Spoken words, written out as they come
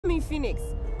Phoenix.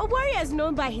 A warrior is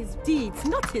known by his deeds,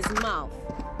 not his mouth.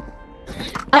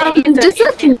 Just to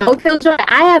let you know, Killjoy,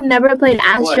 I have never played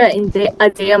Astra in a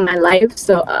day of my life,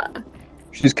 so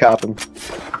She's capping.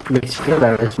 Makes you feel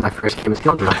better. This is my first game as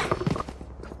Killjoy.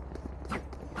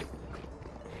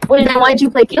 Wait, then why'd you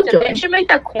play Killjoy? You should make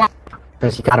that corn.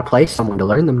 Because you gotta play someone to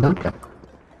learn them, don't you?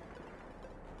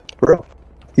 Bro.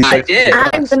 I did.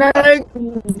 I'm gonna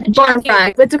bomb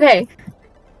frag, but it's okay.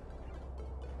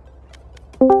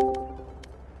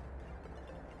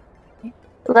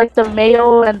 Like the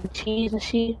mayo and the cheese and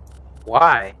shit.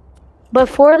 Why?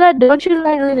 Before that, don't you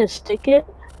like need to stick it?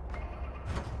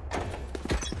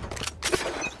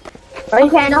 Right?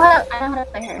 Okay, I know how to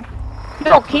play her.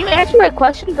 No, can you answer my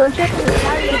question? Don't you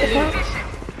have to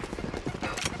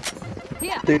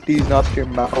Stick these nuts to your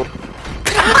mouth.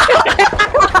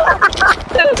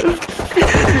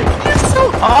 It's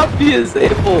so obvious,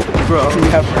 Abel. Bro, you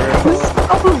have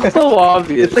her. So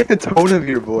obvious. It's like the tone of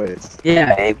your voice.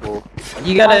 Yeah, Abel.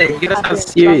 You gotta sound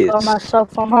serious. on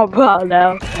myself on my bra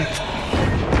now.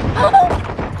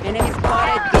 Enemy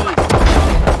spotted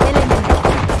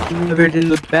Covered in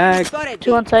the bag.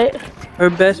 Two on site. Her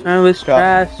best friend was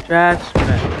trash. Can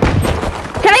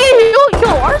I get you? Yo,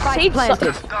 our sage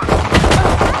sucks.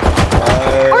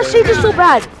 Our sage is so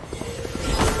bad.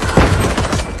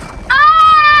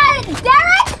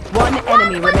 Derrick! One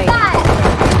enemy remaining.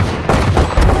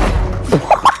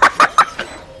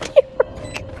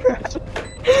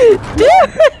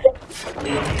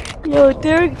 Yo,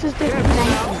 Derrick just did.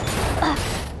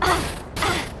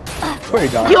 Where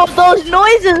you going? Yo, those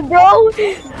noises, bro.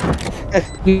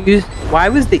 Why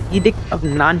was the edict of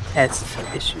non-test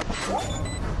issued?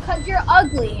 Cause you're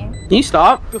ugly. Can you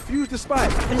stop? Defuse the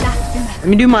spike. Let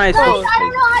me do my. Guys, I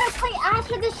don't know how to play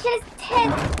Astra. This shit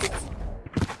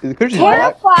is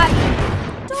Terrifying.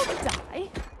 Don't die.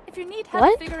 If you need help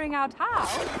What? figuring out how,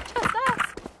 just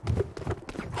ask.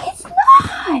 It's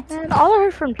not. Man, all I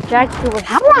heard from Jack was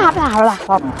Blah,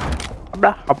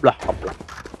 blah, blah.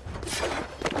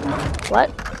 what?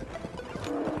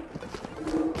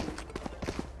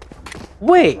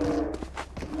 Wait.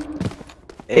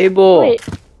 Abel. Wait,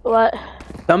 what?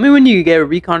 Tell me when you get a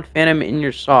recon phantom in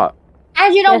your SOT.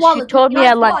 And you don't Yes, wallet. you told me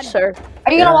at lunch, sir.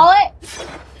 Are you gonna wallet?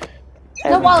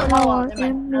 No wallet, no wallet.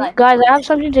 Never mind. Guys, I have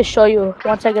something to show you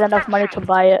once I get enough money to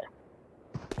buy it.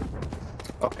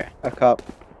 Okay. A cup.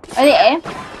 Are they A?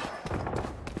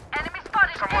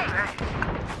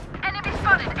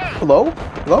 Hello?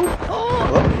 Hello?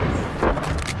 Hello?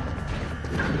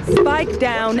 Spike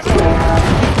down.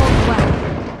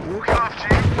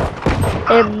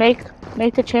 Hey,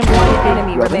 make the chamber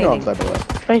Enemy You have no remaining. upside, by the way.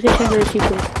 Make the chamber TP.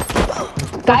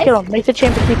 Don't kill him. Make the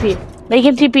chamber TP. Make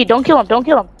him TP. Don't kill him. Don't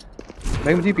kill him.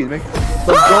 Make him TP, make.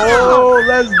 Let's go!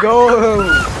 Let's go!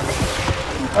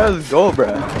 Let's go,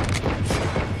 bruh.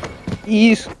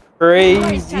 He's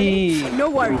crazy. No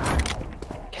worries.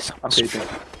 I'm patient.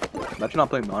 Imagine not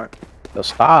playing Mart. Yo,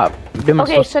 stop. Okay,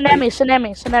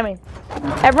 Tsunami.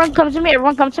 Everyone come to me.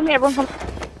 Everyone come to me. Everyone come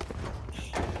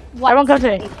to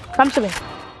me. Come to me.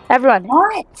 Everyone.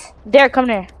 What? Derrick, come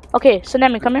here. Okay,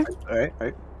 Tsunami, come here. Alright.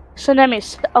 Tsunami,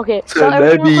 okay. Sell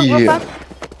everything real quick.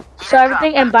 Sell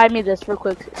everything and buy me this real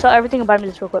quick. Sell everything and buy me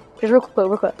this real quick. Just real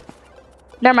quick.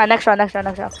 Never mind, next round.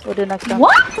 We'll do next round.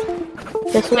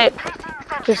 What? Just wait.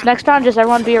 Just next round, just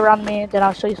everyone be around me, then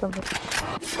I'll show you something.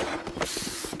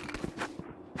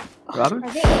 Robin?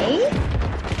 Are they A?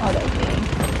 Oh, they're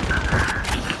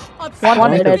B.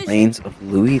 One the minute. lanes of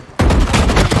Louis.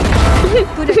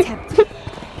 Good attempt.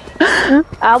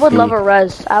 I would love a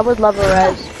res.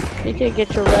 You can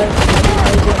get your res.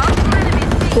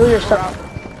 Kill yourself.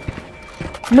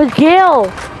 Miguel!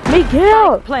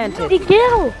 Planted.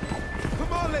 Miguel!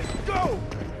 Come on, let's go.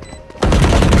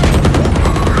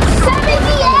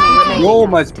 78! Whoa,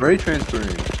 my spray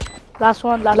transferring. Last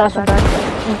one back.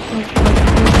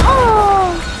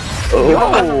 Oh! Oh,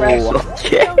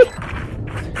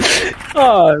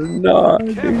 Oh no.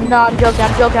 No, I'm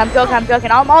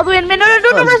joking. I'm all the way in mid. No,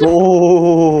 let's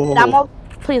go. I'm all.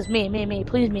 Please, me.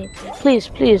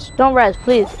 Please. Don't res,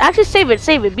 please. Actually, save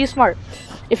it. Be smart.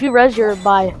 If you res, you're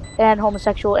bi and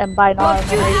homosexual and bi non.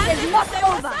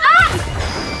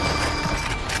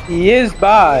 He is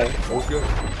bi. Okay.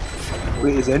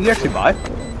 Wait, is Andy actually bi?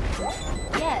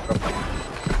 Yes.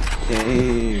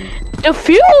 Dang.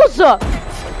 Defuse!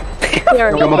 My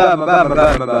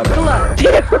bad.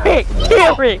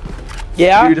 Derrick!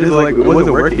 Yeah? You're just like, it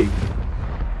wasn't working.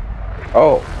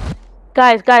 Oh.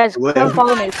 Guys, What? come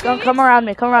follow me. Come around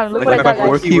me. Look what I Like, got, my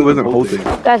fourth guys. key wasn't holding.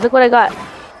 Guys, look what I got.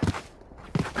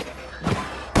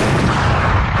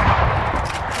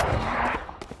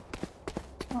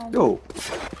 Yo.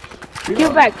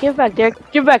 Give it back,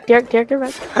 Derek. Give it back, Derek, give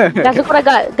it back. Guys, look what I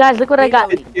got. Guys, look what I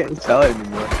got. You can't sell it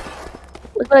anymore.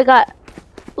 Look what I got.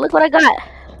 Look what I got.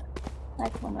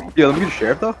 Yeah, let me get a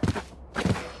sheriff though.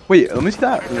 Wait, let me see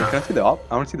that. Can I see the op?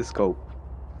 I want to see the scope.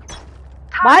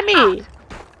 Buy me.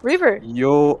 Reaver.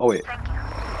 Yo, oh wait.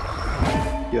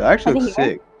 Yeah, that actually looks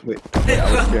sick. Wait.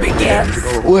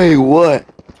 Yeah. Wait, what?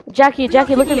 Jackie, look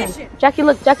at me. Jackie,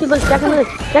 look. Jackie, look.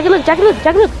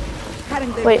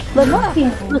 Wait, look at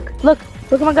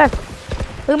my gun.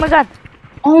 Look at my gun.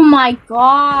 Oh my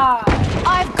god.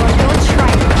 I've got your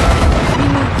train.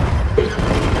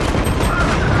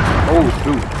 Oh,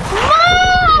 dude.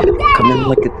 Come in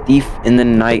like a thief in the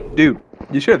night. Dude,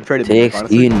 you should have traded me, Takes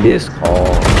honestly. in this call.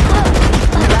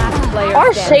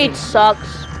 Our Sage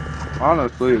sucks.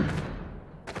 Honestly.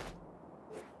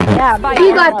 Yeah,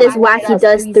 You got this wacky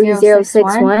does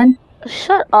 3061.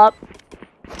 Shut up.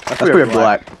 That's pretty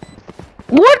black.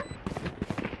 What?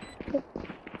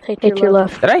 Take your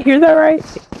left. Did I hear that right?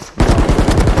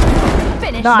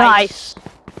 Finish. Nice.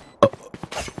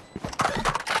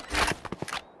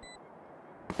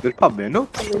 There's pop window.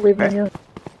 Hey,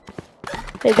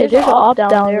 there's an op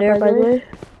down there, by the way.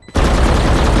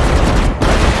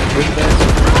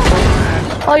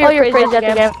 Oh, you're crazy at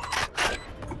the game.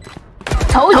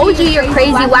 Told you you're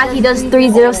crazy, wacky does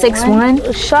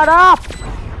 3061. Shut up.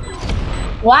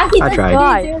 Wacky I does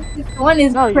tried. 3061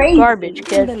 is No, you're crazy. garbage,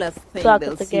 kid. Suck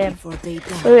at the game.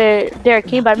 Wait, Derek,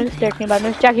 can you buy me this? Derek, can you buy me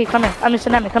this? Jackie, come here. I mean,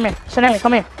 Tsunami, come here. Tsunami,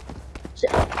 come here.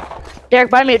 Derek,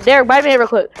 buy me. Derek, buy me real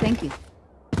quick. Thank you.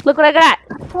 Look what I got.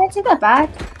 Can I take that back?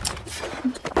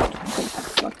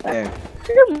 Damn.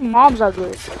 Your mom's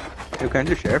ugly. Yo, can I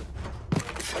do sheriff?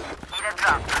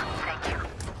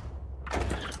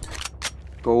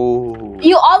 Go.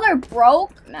 You all are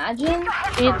broke, imagine.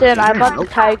 Ethan, I bought the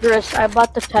Tigress. I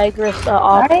bought the Tigress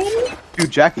off. Right? Dude,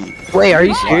 Jackie. Wait, are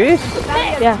you serious?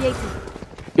 Yeah.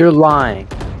 You're lying.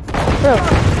 Bro.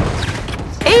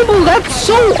 Abel, that's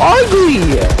so ugly!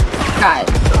 God.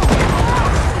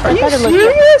 Are you thought it looked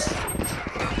serious?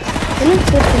 It looks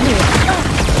good to me.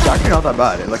 It's actually not that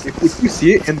bad. Like, if you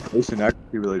see it in person, it's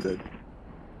actually really good.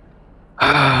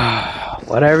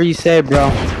 Whatever you say,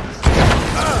 bro.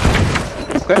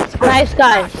 Okay. Nice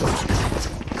guy.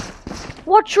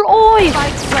 Watch your eyes.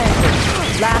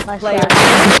 Last Nice player.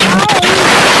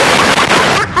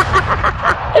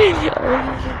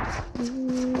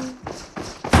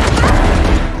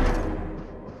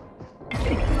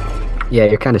 Yeah,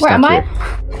 you're kind of Where stuck am I? here.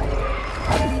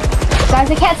 Guys,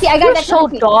 I can't see. I got You're that. so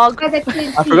dog. Guys, I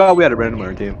couldn't I see. forgot we had a random on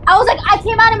our team. I was like, I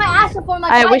came out of my astral form.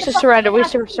 Like, Alright, why we the should fuck surrender. am I We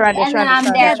not- should surrender. And then I'm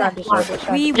there.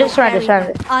 We Just surrender.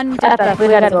 FF, we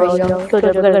gotta go, yo.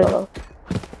 Go.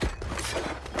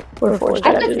 We're forced.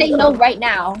 I could say no right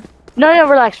now. No,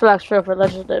 relax. Let's dip.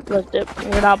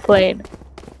 We're not playing.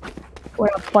 We're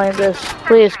not playing this.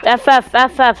 Please,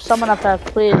 FF, someone FF,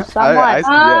 please. Someone. I said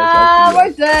yes,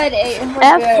 We're good. We're good.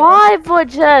 F5 would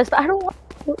just. I don't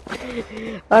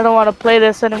want to play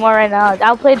this anymore right now.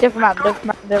 I'll play a different map.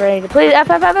 Ready. Please,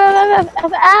 FF.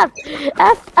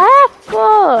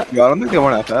 Yo, I don't think they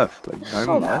want FF. Like, not So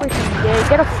even that. freaking gay.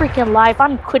 Get a freaking life.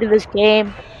 I'm quitting this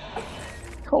game.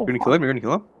 You're gonna kill him? You're gonna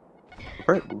kill him?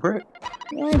 Go for it.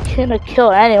 You ain't gonna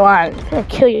kill anyone. I'm gonna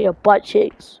kill your butt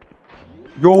cheeks.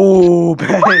 Yo, babe.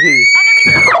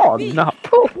 Oh, no.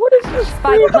 Bro, what is this?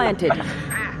 Spike planted.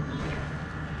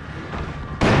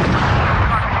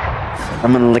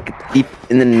 I'm gonna lick it deep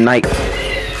in the night.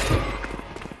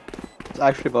 It's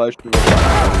actually about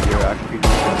you're actually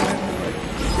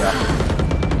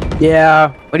yeah. Yeah,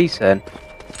 what he said.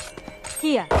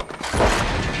 Here.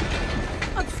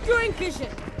 Obscuring vision.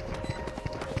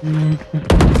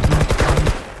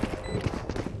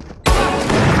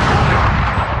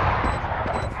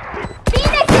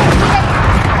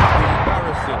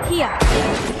 Here.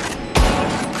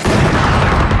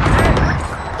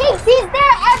 He's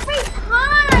there every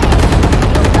time.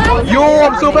 Yo,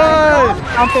 I'm so bad.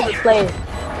 I'm for the play.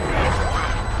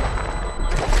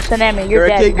 Tsunami, you're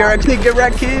dead. Get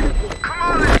wrecked, kid.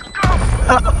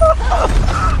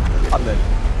 I'm dead.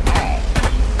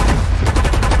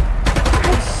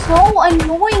 It's so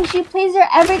annoying. She plays her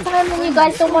every time and you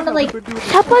guys don't want to like.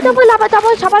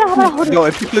 Yo,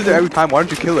 if she plays it every time, why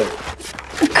don't you kill it?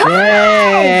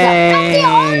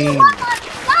 Dang.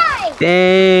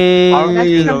 Dang.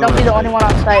 Next time, don't be the only one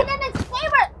on site. And then it's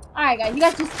favorite. All right, guys, you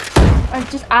guys are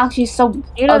just actually so.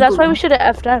 You know, that's why we ugly. should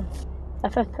have F'd them.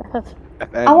 FF.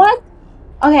 I want.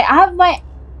 Okay, I have my.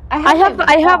 I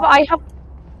have.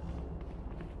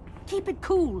 Keep it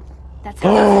cool. That's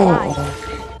how I fly.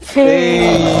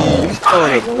 Dang. You saw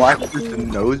the black person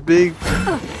nose big?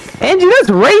 Andrew, that's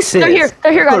racist.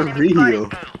 They're here, For guys. real.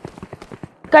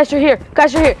 Guys are here.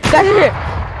 Guys are here. Guys are here.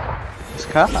 It's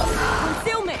cap.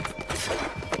 Concealment. It's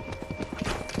cap.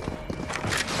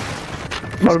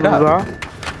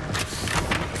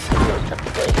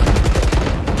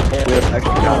 Yeah,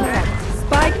 actually, down.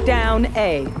 Spike down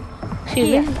A. Excuse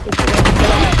me.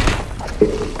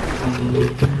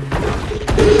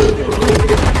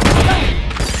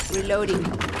 Reloading.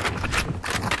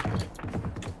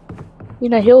 You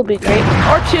know he'll be great.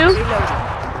 Or two.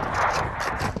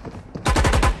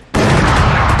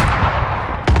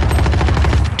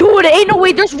 Dude, ain't no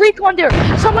way. There's recon there.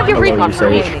 Someone get recon for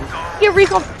me. Get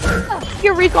recon.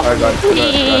 Get recon for me,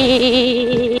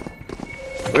 please.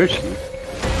 Where is she?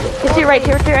 It's here, right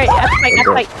here, it's here, right. That's right, that's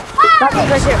right. That's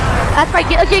right here. That's right.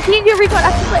 Okay, can you get recon?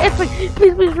 That's right. Please,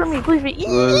 please for me, please for me.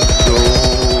 Let's go.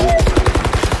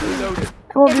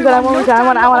 I won't be good. I won't be good. I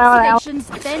want.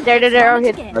 There.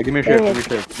 Okay. Right, give me a share. Give me a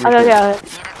share. Okay.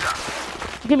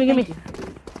 Give me.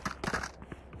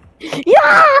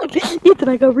 Yeah! Ethan,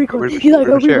 I got recon. Where's He's like, I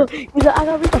got the share? recon. He's like, I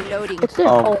got recon. Reloading. It's there.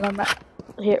 Oh, no, I'm not.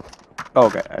 Here. Oh,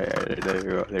 okay. Alright, there you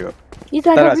go. There you go.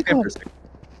 Ethan, I got recon.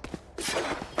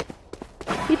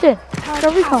 Ethan, I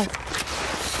got recon.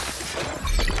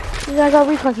 Ethan, I got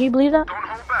recon. Can you believe that?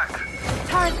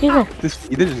 Ethan. This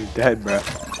Ethan is dead, bro.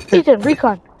 Ethan,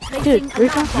 recon. Dude,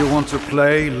 recon. You want to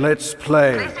play? Let's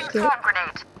play.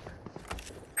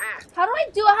 How do I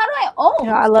do it? How do I ult?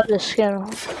 Yeah, I love this skin.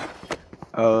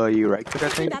 You right click, I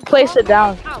think. Place it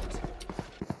down. How do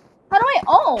I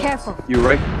ult? Careful. You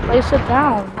right. Place it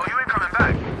down.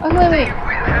 Okay, wait.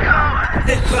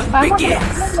 But I'm not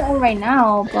gonna ult right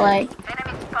now, but like.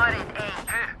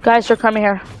 Guys, they're coming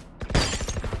here.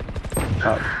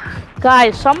 Oh.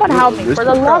 Guys, someone help me, for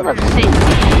the love of sake.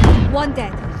 One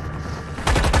dead.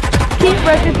 Keep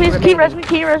res me, please. Keep res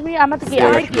me. I'm at the gate.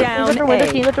 I'm at the gate. Down Go through window.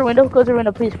 A. Go through window. Go through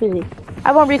window. Please.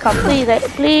 I want recon. Please.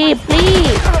 Please.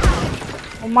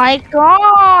 Oh my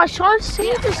gosh. Our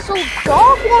save is so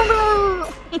dog water.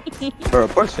 Bro,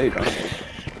 poor Sage, huh?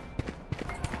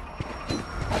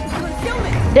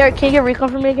 Derrick, can you get recon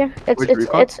for me again?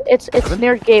 It's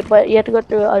near gate, but you have to go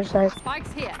through the other side.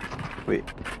 Spikes here. Wait.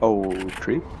 Oh,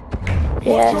 tree?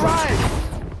 Yeah.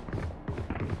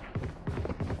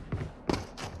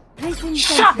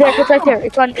 Derrick, it's right there.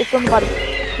 It's on the bottom.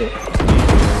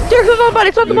 Derrick, it's on the bottom.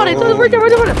 It's on the bottom. It's right there.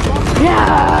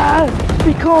 Yeah.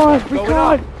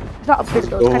 Recon. It's not a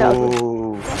pistol. It's kind of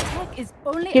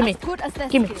ugly. Give me.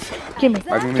 Give me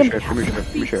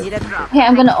share. Okay,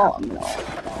 I'm gonna ult.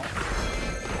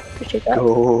 Appreciate that.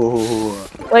 Go.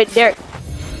 Wait, Derrick.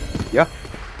 Yeah.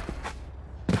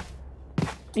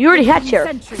 You already had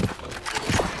share.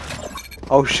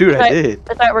 Oh shoot, I did. It's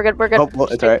alright, we're good. Oh, well,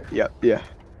 it's alright. Yeah.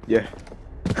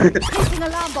 Placing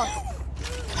alarm bot.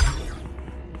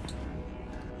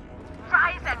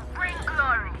 Rise and bring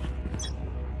glory.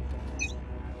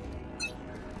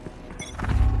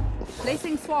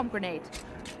 Placing swarm grenade.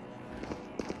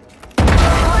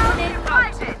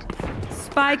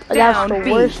 Spike That's down the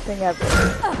B. worst thing ever.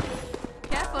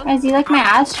 Careful. Guys, you like my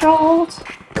Astro ult?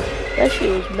 That shit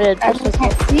was mid. I just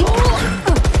can't see.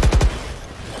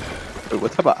 Wait,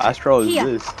 what type of Astral is Here.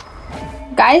 this?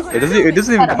 Guys, It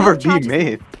doesn't even cover B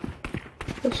main.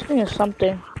 This thing is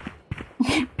something.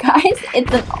 guys,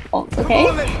 it's an ult, okay?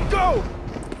 Go!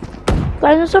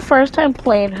 Guys, it's the first time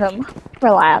playing him.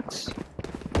 Relax.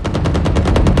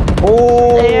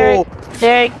 Oh!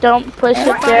 Derrick, don't push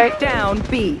it, Derrick. Spike down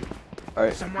B.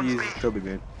 Alright, he's still be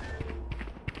main.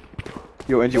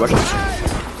 Yo, Angie, watch this.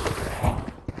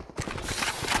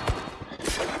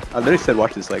 I literally said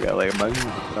watch this, like imagine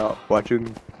not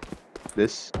watching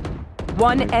this.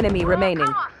 One enemy remaining.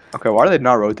 Okay, why are they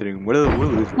not rotating? What are they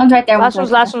losing? One's right there. Last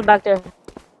one's back there.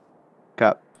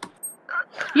 Cap.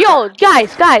 Yo,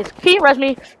 guys, can you res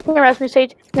me?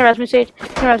 Sage?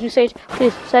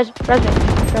 Please, Sage,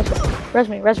 res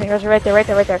me, right there. Right,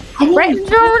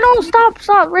 no, stop,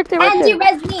 right there. Angie,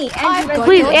 res me.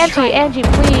 Please, Angie,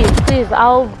 please,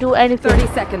 I'll do anything. 30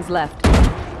 seconds left.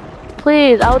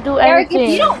 Please, I'll do Eric, anything.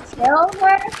 if you don't kill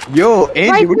her, Yo,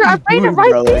 Angie, what are you doing,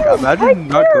 bro? Like, imagine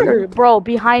not killing. Bro,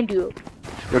 behind you.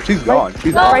 Yo, she's gone.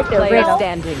 She's No, gone. right there, Player Reyna.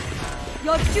 standing.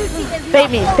 Your duty is Bait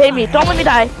me, don't let me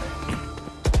die.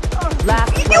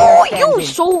 Last You player standing.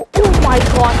 so, oh my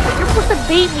god, you're supposed to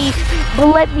bait me, but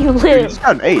let me Dude, live. he's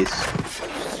got an ace.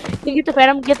 You get the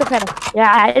phantom.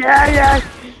 Yeah.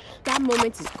 that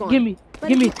moment is gone. Give me.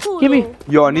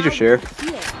 Yo, I need your share.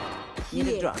 Need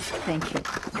a drop. Thank you.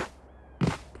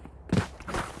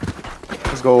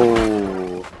 Let's go.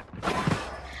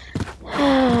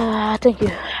 Thank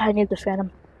you. I need the phantom.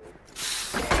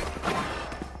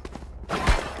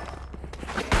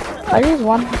 I just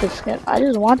want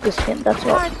the skin. That's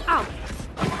all.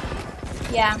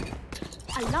 Yeah.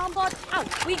 Alarm bot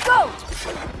out. We go.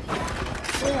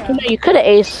 You know, you could have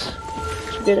ace.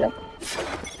 You did it.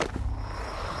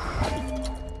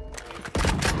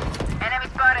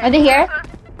 Are they here?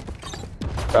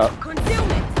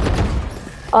 Concealment.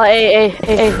 Oh, A.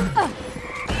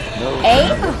 No. A?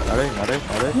 Are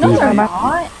they? No, they're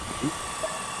not.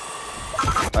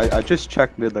 I just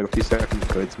checked mid like a few seconds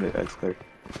ago. It's mid. It's clear.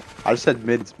 I just said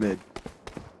mid. It's mid.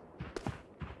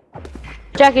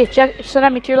 Jackie, send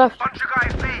at me to your left. Bunch of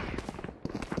guys B.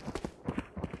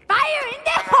 Fire in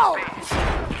the hole.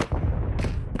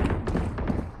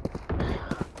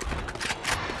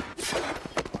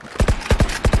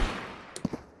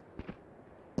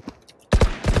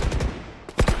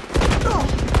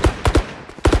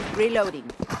 Reloading.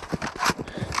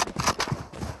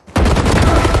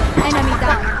 Enemy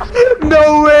down.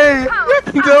 No way!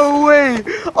 No way!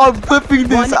 I'm flipping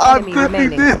this! One I'm enemy flipping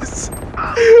remaining. this!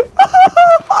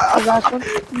 Last one.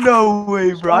 No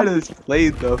way, bro! I just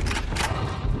played though.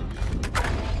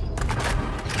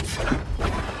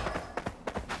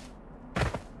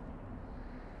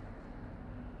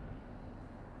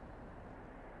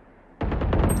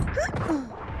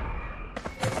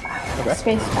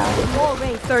 Space out. Wall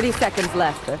race. 30 seconds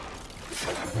left.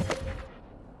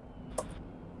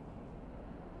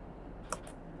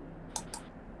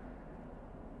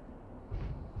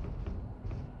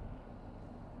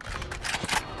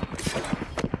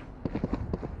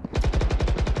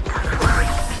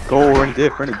 Go, run a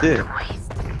diff, run a diff.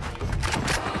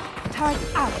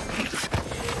 Target out.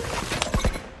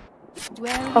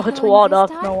 Oh, it's walled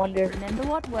up. No wonder. Remember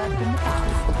what worked in the past.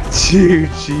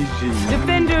 GG.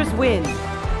 Defenders win.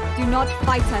 Do not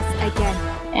fight us again.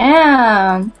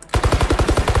 Damn.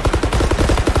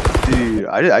 Dude,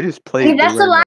 I just played. Hey, that's the last.